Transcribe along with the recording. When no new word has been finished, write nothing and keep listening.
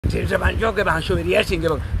nze banjoge banshoberi yasinge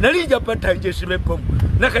nali njapata jesime bomu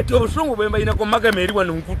nakati obusungu bwe mbayina ko magame eri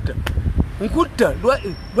wano nkutta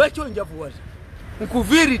lwaki onjavuwaza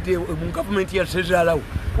nkuviridde mu government ya sezalawo.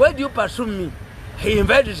 Why do you pursue me? He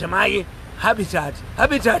invited my habitat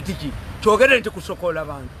ki kyogere nti kusokola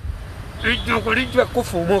bantu lijja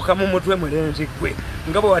kufumuuka mu mutwe mulenzi gwe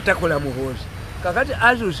nga bwe watakola Muhoozi. Kakati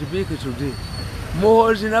as we speak today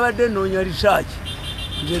Muhoozi nabadde nnoonya research,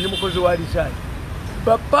 nze ndi mukozi wa research,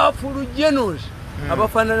 bapafulu generals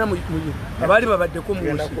abafaanana abaali babaddeko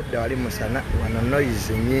mu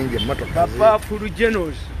bapafulu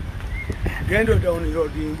generals gendo down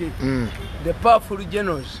road ingi the powerful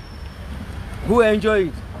generals who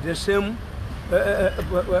enjoyed the same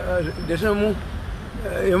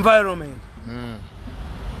environment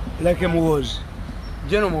like Muhoozi,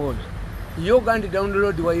 General Muhoozi. You Gandhi down the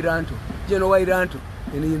road Wairanto, General Wairanto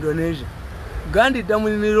in Indonesia. Gandhi down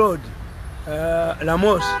the road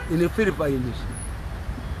Ramos in the Philippines.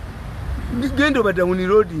 Gendo down the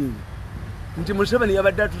road in nti Museveni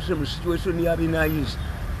yabadde mu situation yabinayisa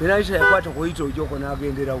binayisa yakwata kuyita ojoko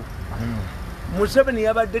n'agenderawo. Museveni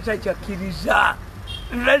yabadde takyakkiriza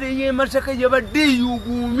rali ye Masaka yabadde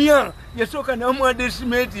yugumya yasooka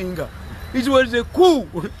n'amwadesimatinga. It was a coup.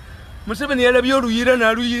 Museveni yalabye oluyira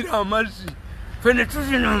n'aluyira amazzi fene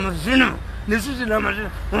tuzina amazina ne tuzina amazina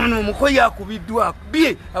ono omukoyi akubiddwa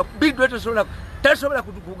tasobola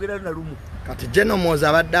kutukugera na lumu. Kati General Muhoozi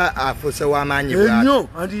abadde afuuse w'amaanyi ennyo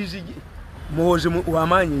anti Muhoozi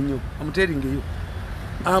w'amaanyi nnyo. I'm telling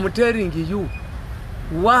you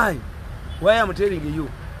why I'm telling you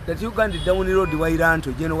that you Gandhi down the road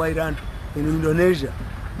Wairanto, General Wairanto in Indonesia,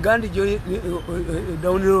 Gandhi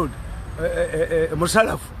down the road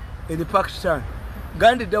Musalafu in Pakistan,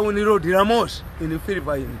 Gandhi down the road Ramos in the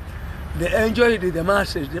Philippines. They enjoyed the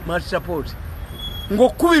masses, the mass support.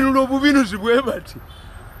 Ngokubinula obubinuzi bwe bati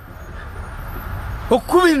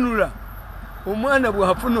okubinula omwana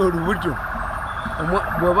bw'afuna olubuto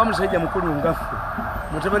bw'oba musajja mukulu ngaffe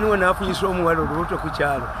mutabani we n'afunyisa omuwala olubuto ku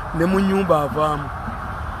kyalo ne mu nnyumba avaamu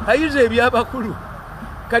ayiza ebyabakulu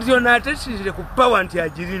kati ono atesizire ku pawa nti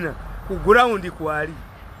agirina ku gurawundi kwali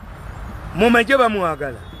mu magye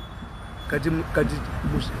bamwagala kati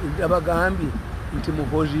abagambye nti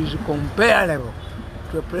Muhoozi is comparable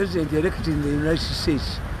to a president elected in the United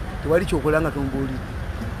States. Tewali kyokolanga tumubuulidde.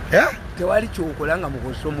 Tewali kyokolanga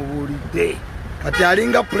Muhoozi omubuulidde. Kati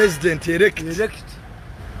alinga president elected.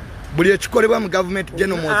 Buli ekikolebwa mu government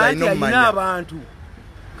General Muhoozi alina omumanya. Alina abantu.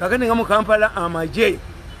 Kakati nga mu Kampala amagye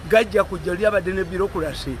gajja kujja lyabadde ne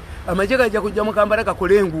bureaucracy. Amagye gajja kujja mu Kampala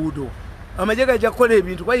gakola enguudo. Amagye gajja kukola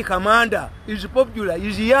ebintu kwayi commander is popular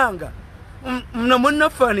is young.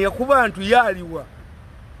 Munnaffaani yakuba bantu yaaliwa.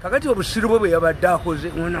 Kakati obusiru bwe yabadde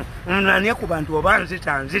akoze nani yakuba bantu oba nzite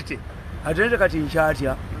ate nze kati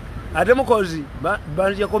nkyatya ate Muhoozi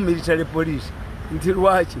banzyako military police nti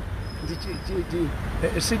lwaki nti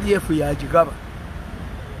CDF yagigaba.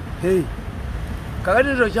 Kakati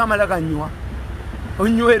nze okyamala kanywa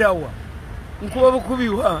onywerawa nkuba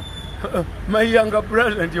bukubiwa my younger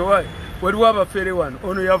brother nti owaye waliwo abafere wano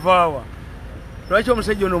ono yavaawa lwaki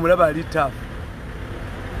omusajja ono omulaba ali taafu.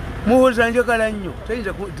 Muhoozi anjagala nnyo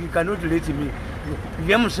tayinza cannot let me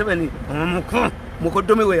ya Museveni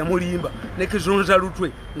mukoddomi we yamulimba ne kizunza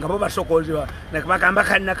lutwe nga bo basokozewa ne bagamba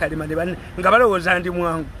kanna kalima ne nga balowooza ndi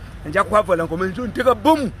mwangu nja kwavala nkomenzo nteka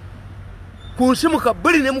bomu ku nsi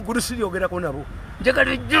mukabuli ne mugulu siryogerako nabo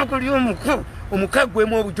njagala ejjoko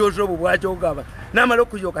omukagwemu obujozi obwo bwakyogaba n'amala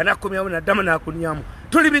okuyoka n'akomyawo n'addamu n'akunyamu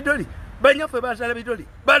tuli bidoli banyaffe bazaala bidoli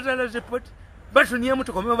bazaala zipoti batuniemu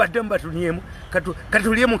tukomeo baddemu batuniemu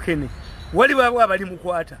katuliemu kene wali babo abali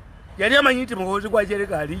mukwata yali amanyi nti Muhoozi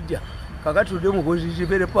gwajereka alijja kakati tudde Muhoozi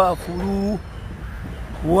kibere paafulu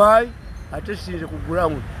why ate sinze ku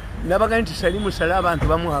ground nabaga nti Salimu Sala abantu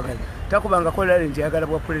bamwagala takubanga kola nti yagala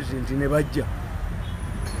bwa president ne bajja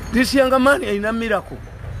this young man alina miracle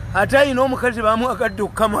ate alina omukazi bamwagadde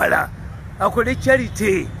okukamala akole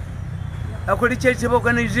charity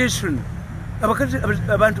organization. Abakazi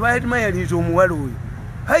abantu bayadmayaliza omuwala oyo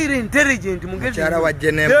highly intelligent mugezi kyala wa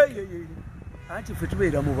jenemu anti ffe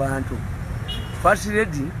tubeera mu bantu first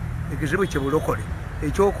lady ekizibu kye bulokole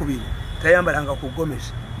ekyokubiri tayambalanga ku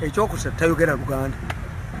gomesi ekyokusatu tayogera Luganda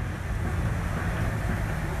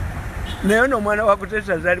naye n'omwana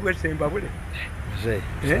wakutesa zaalibwa Sembabule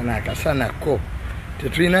sana akasanako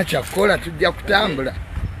tetulina kyakukola tujja kutambula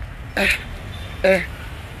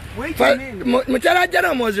mukyala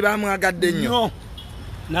General Muhoozi bamwagadde nnyo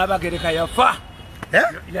n'abagereka yafa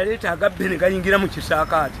yaleeta agabbe ne gayingira mu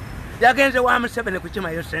kisaakaati yagenze wa Museveni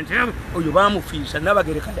kukimayo sente oyo baamufiisa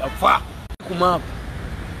n'abagereka yafa ku maapu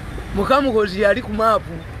muka Muhoozi yali ku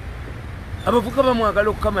maapu abavuka bamwagala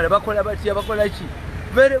okukamala bakola batya bakola ki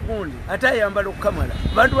very good ate ayambala okukamala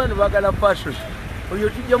bantu bano bagala fashion oyo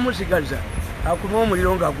tujja musigaza akuma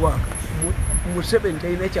omuliro nga gwaka Museveni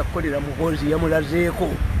talina ekyakukolera Muhoozi yamulazeeko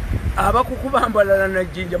abakukuba mbalala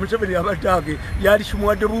najjinja Museveni abataage yali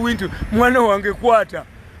kimuwadde buwinti mwana wange kwata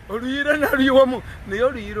oluyira naluyiwamu naye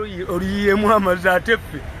oluyiro oluyiyemu amaze ate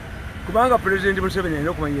ffe kubanga Pulezidenti Museveni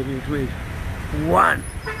alina okumanya ebintu ebyo. One,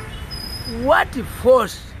 what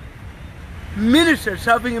force minister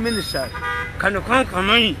serving minister kano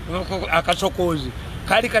kankamanyi akasokozi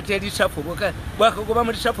kali kateri safo bwakagoba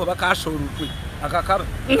muri safo bakaso olutwe akakaba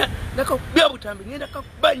nako byabutambi ngenda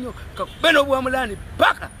kabanyo kakubeno bwa mulani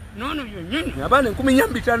paka nono yonyini abana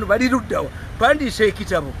 15 bali luddawa pandise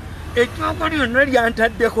ekitabo ekikoli nali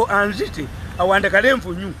antaddeko anzite awanda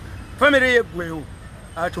kalemfunyu family yegwewo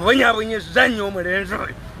atubonyabonye zanyo omulenzo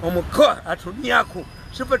omuko atuniako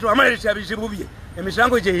sifa twamale kyabizibu bye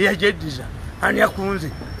emisango gye yajeddiza ani akunze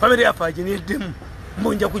family afaje ni demu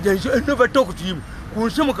mbonja kujanjo never talk to him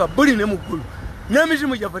kunsemuka buli ne mukulu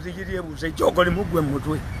namizimu gyafate giri ebuuze kyokole mugwe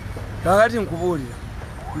mutwe kakati nkubuulira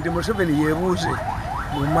ndi Museveni yebuuze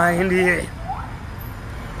mu mind ye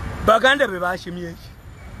baganda be bashimye eki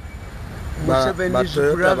Museveni's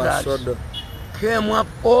brothers came up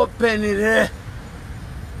openly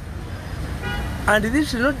and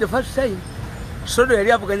this is not the first time sodo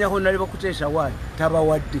yali avuganyako nali bakuteesa waali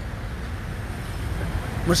tabawadde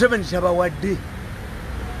Museveni tabawadde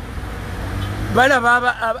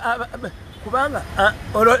balaba kubanga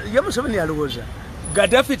ye Museveni alowooza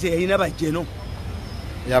Gaddafi teyalina bajjeno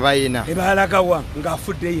yabayina ebalagawa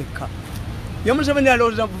ng'afudde yekka ye Museveni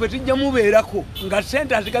alowooza ffe tujja mubeerako nga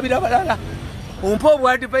sente azigabira balala ompa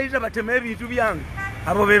obwadivaiza bateme ebintu byange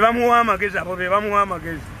abo be bamuwa amagezi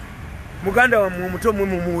muganda wammwe omuto mwe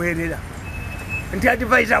mumuweerera nti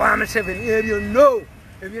adivaiza wa Museveni ebyo no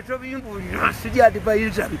ebyo tobimbuulira siri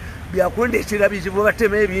adivaiza byakundeetera bizibu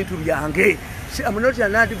batema ebintu byange I'm not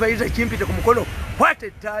an advisor chimpite ku mukono what a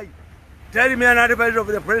tie tell me an advisor of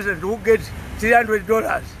the president who gets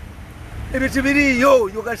 $300 ebiti biriyo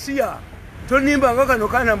yogasiya tonimba nga kano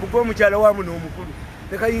kana mbugo omukyala wamu n'omukulu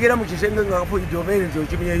nekayingira mu kisenge nga kafuidde obeereza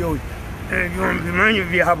okimyeyo ebyombi manyi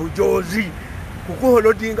bya bujozi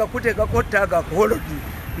kukuholodinga kuteekako ttaaga kuholodi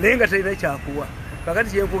naye nga talina kyakuwa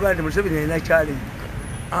kakati kyenkugaa nti Museveni alina challenge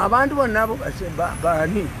abantu bonna abo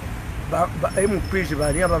baani MPs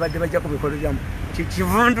bani ababadde bajja ku mikolo gyamu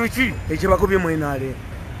kivundu ki ekibakubye mwenale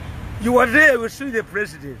you were there you see the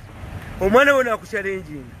president omwana wona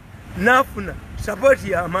akuchallenging nafuna support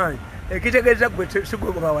ya Amanyi ekitegeeza gwe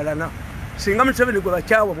sigwe bawalana singa Museveni gwe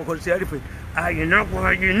bakyawa mukozesa yalife ayina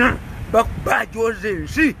kwayina bajoze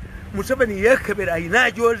ensi Museveni yekebera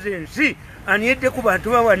ayina joze ensi aniyedde ku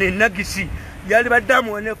bantu bawana enagisi yali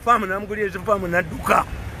baddamu wane faamu namugulira ezifaamu nadduka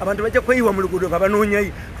abantu bajja kweyiwa mu luguudo nga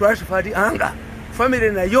banoonyayi transferred anga family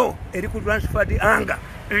nayo eri ku transferred anga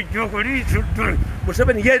ejjogo liitudde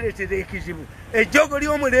Museveni yeereetera ekizibu ejjogo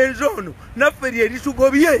ly'omulenzi ono naffe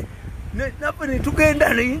lyeritugobye naffe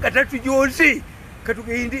netugenda naye nga tatujozi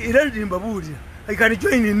katugende era ndimbabuulira I can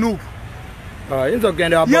join in Nuupu ayinza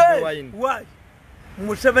okugenda wa Bobi Wine why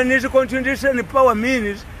Museveni's continuation power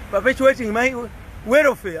means perpetuating my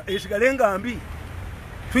welfare esigale nga mbi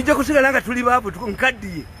tujja kusigala nga tuli baabu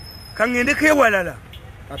nkaddiye kangende ewalala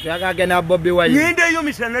atuyagagena Bobi Wine ngendeyo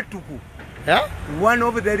misana tuku one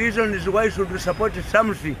of the reasons why I should support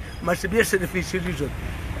something must be a selfish reason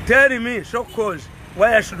tell me so cause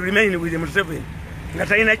why I should remain with Museveni nga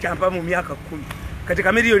talina kyampa mu myaka 10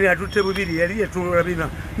 katika milioni atutte bubiri yali yetulula bina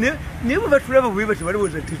nibo batulaba bwiba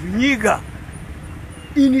tebaliwoza titunyiga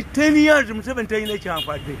in 10 years Museveni talina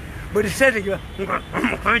kyampadde but sente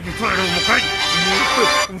mukaji twala mukaji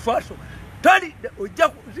mfaso tali ojja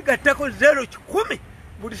kuzigattako 0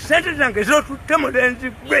 buli sente zange zotutte mulenzi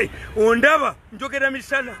gwe ondaba njogera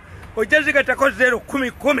misana ojja zigattako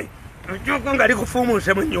 0 ojjoko nga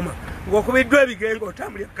likufuumuuse mu nnyuma ng'okubiddwa ebigenga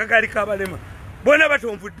otambulya kagali kabalema bona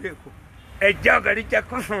batonvuddeeko ejjaga lijja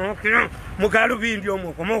kufuukira mu galubindi omwo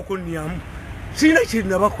okoma okunnyamu sirina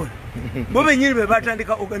kirina bakola bo bennyini be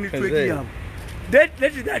batandika organitweki yamu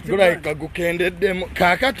gulaika gukendeddemu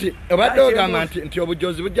kakati obadde ogamba nti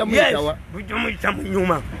obujozi bujja muyitawa bujja muyita mu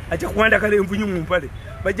nyuma ajja kuwandakala envunyu mu mpale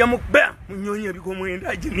bajja mukuba mu nnyonyi ebigomwenda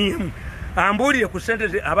aginiemu ambuulire ku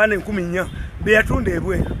sente abaana 14 be yatunda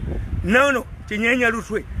ebweru nono kinyeenya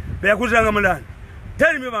lutwe be yakuzanga mulanda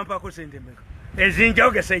talimye bampaako sente mmeka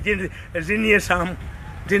ezinjawogesa ekindi eziniyesamu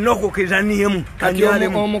nti nokukkiriza niemu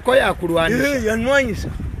kanyalemu omukoya akulwanisa yanwanyisa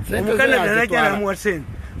omukanada najja namuwa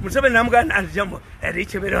sente Museveni namugana anjamu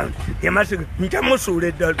erichebera yamasiga njamusuula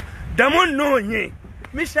eddala ddamu nnoonye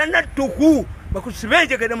misana tuku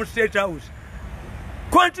bakusibenjegera mu State House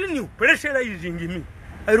continue pressurizing me.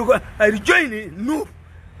 I'll join Noof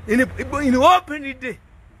in open day.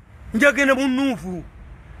 Njagenda mu Nuufu.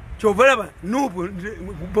 Chovalaba Nuufu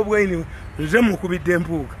bobwaini zemu kubidde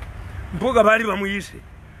mpuuga. Mpuuga bali bamuyise.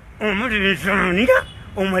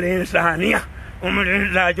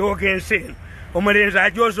 Omulenzi ajooga ensi eno. Omulenzi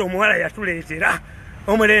ajooza omuwala yatuleetera.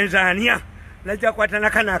 Omulenzi ania najja kwata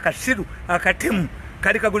nakana akasiru akatemu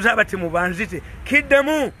kali kaguza abatemu banzite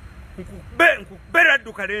kiddemu nkubera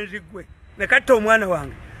dduka lenzi gwe ne katta omwana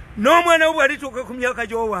wange n'omwana we bwalituuka ku myaka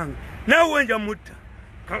gy'owange nawe wenja mutta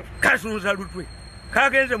kasunza lutwe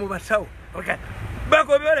kagenze mu basawo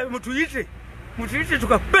bagobera mutuyite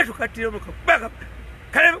tukabbe tukattire mukabaka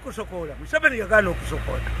kalebe kusokoola Museveni yagaana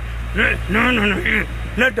okusokoola no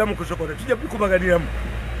naddamu kusokoola tujja bikubaganiramu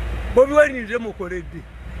Bobi Wine nze mukoledde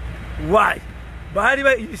why baali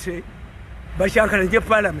bayise bashankana nje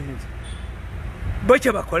parliament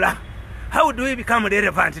boche bakola how do we become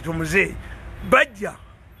relevant to muzee bajja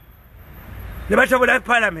ne batabula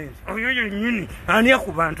parliament oyo nyini ani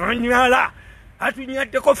akubantu anyala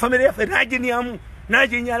atunyaddeko family yafe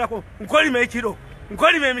najinyalako nkolima ekiro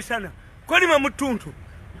nkolima emisana nkolima mutuntu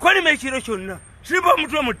nkolima ekiro kyonna siba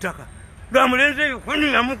mutwe mu ttaka lwamulenze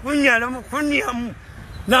kunyamu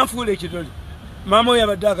nanfuula ekidoli maama oyo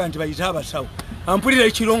abadde nti bayite abasawo ampulira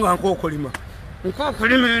ekiro nga nkookolima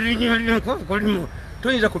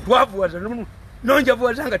toyinza kutwavuwaza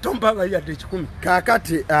nonjavuwaza nga tompanga yadde 10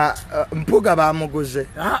 kakati mpuuga bamuguze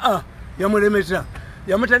yamulemeza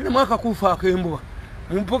yamutaddemu akakuufa ak'embwa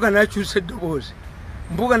mpuuga nakyusa eddoboozi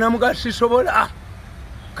mpuuga namugaa sisobola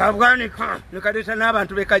kabwanika nekaleeta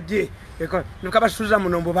n'abantu bekajje nekabasuza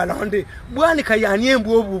muno mbu balonde bwanika yani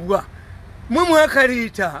embwa obubwa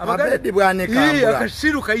mwakaliita abedi bwanika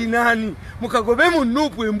akasiru kayinaani mukagobe mu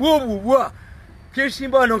Nuupu embwa obubwa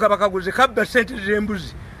kyesimba wano nga bakaguze kabba sente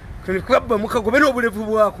z'embuzi kabba mukagobe n'obulevu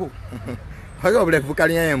bwako obulevu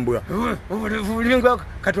kalina embwa obulevu bulinga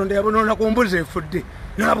Katonda yabonoona ku mbuzi efudde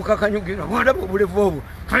n'abukakanyugira bwalaba obulevu obwo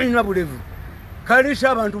kalina bulevu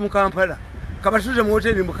kaliisa abantu mu Kampala kabasuze mu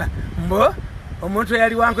hoteri mbo omuntu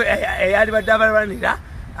eyali wange eyali badde abalwanira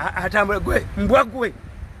atambula gwe mbwa gwe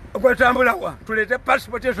okwetambula wa tulete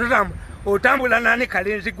passport esozamba otambula nani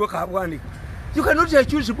kalenzi gwe kabwanika you cannot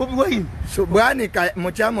choose Bobi Wine so bwanika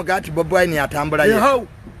muchamu gati Bobi Wine atambula ye how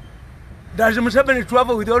does Museveni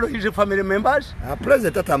travel with all his family members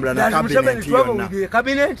president atambula na cabinet does Museveni travel with the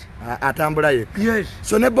cabinet atambula ye yes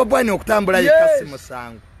so ne Bobi Wine okutambula ye kasi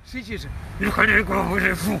musango sikiza nikaligo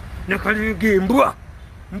bulefu nikaligimbwa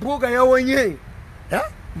mpuuga yawonye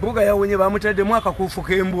mpuuga yawonye bamutadde mwaka kufu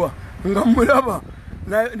kembwa nga mulaba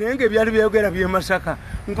naye ngaebyali byayogera bye Masaka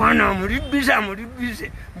ngwana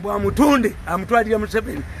amulibize bwamutunde amutwalira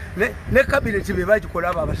Museveni ne kabineti be bagikola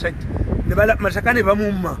abo abasajja Masaka ne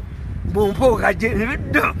bamumma bumpuuga gye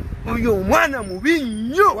nebidda oyo omwana mubi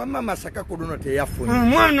nnyo wamma Masaka ku luno teyafunye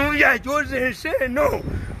omwana oyo ajoze ensi eno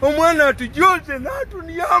omwana atujoze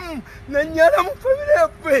n'atunyamu nanyala mu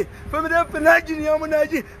famire yaffe n'aginyamu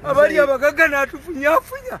nagi abali abagaga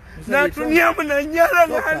n'atufunyafunya n'atunyamu nanyala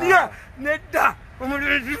n'ania nedda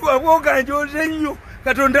omulenzi wabwoga njoze nnyo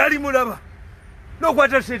Katonda ali mulaba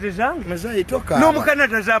n'okwata sente zange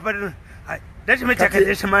n'omukanada zapata that's my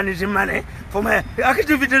this man is money for my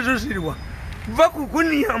activities zosiriwa va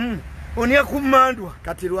kukunyamu onia kumandwa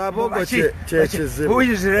kati lwabogo kyekizibu who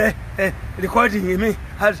is recording me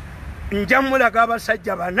has njamulaga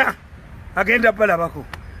abasajja bana agenda balabako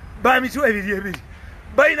bamitwe ebiri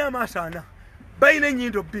bayina amaaso 4 bayina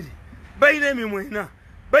ennyindo 2 bayina emimwa 4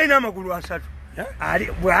 bayina amagulu 3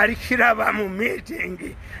 bwali kiraba mu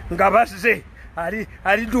meeting nga bazze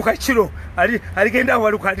ali duka kiro aligenda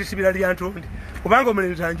waluka alisibira lyantonde kubanga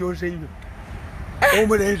omulenzi anjoze nnyo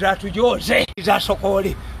omulenzi atujoze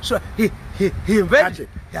izasokole so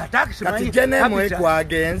kati jenemo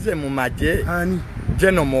ekwagenze mu maje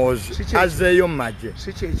Muhoozi azeeyo mu maje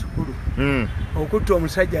si kyekikulu okutta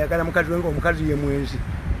omusajja ayagala mukazi wenga omukazi ye mwenzi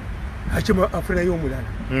akima afunayo omulala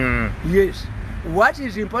yes what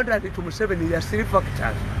is important to Museveni there are 3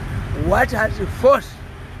 factors what has forced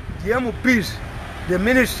the MPs the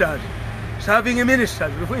ministers serving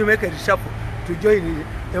ministers before you make a reshuffle to join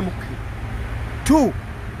the MK 2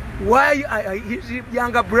 why are his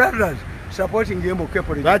younger brothers supporting the MK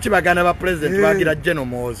politics lwaki baganda ba president bagira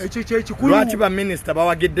Muhoozi ekyo kyekikulu lwaki ba minister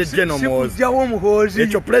bawagidde Muhoozi jawo Muhoozi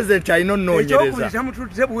ekyo president alina onnoonyereza ekyo kumisa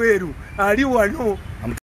mututse bweru ali wano